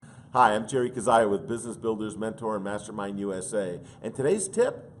Hi, I'm Jerry Kazaya with Business Builders Mentor and Mastermind USA, and today's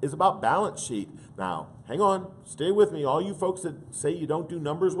tip is about balance sheet. Now, hang on, stay with me. All you folks that say you don't do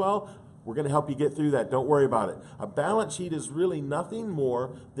numbers well, we're going to help you get through that. Don't worry about it. A balance sheet is really nothing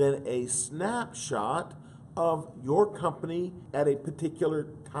more than a snapshot of your company at a particular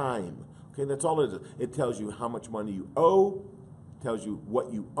time. Okay, that's all it is. It tells you how much money you owe, tells you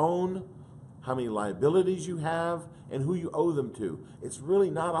what you own, how many liabilities you have, and who you owe them to. It's really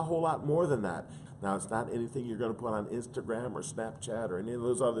not a whole lot more than that. Now, it's not anything you're going to put on Instagram or Snapchat or any of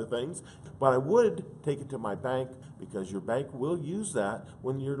those other things, but I would take it to my bank because your bank will use that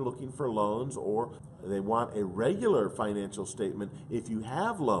when you're looking for loans, or they want a regular financial statement if you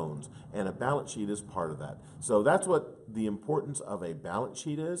have loans, and a balance sheet is part of that. So that's what the importance of a balance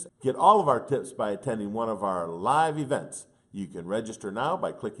sheet is. Get all of our tips by attending one of our live events. You can register now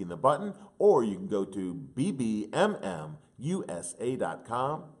by clicking the button, or you can go to bbmmusa.com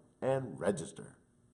and register.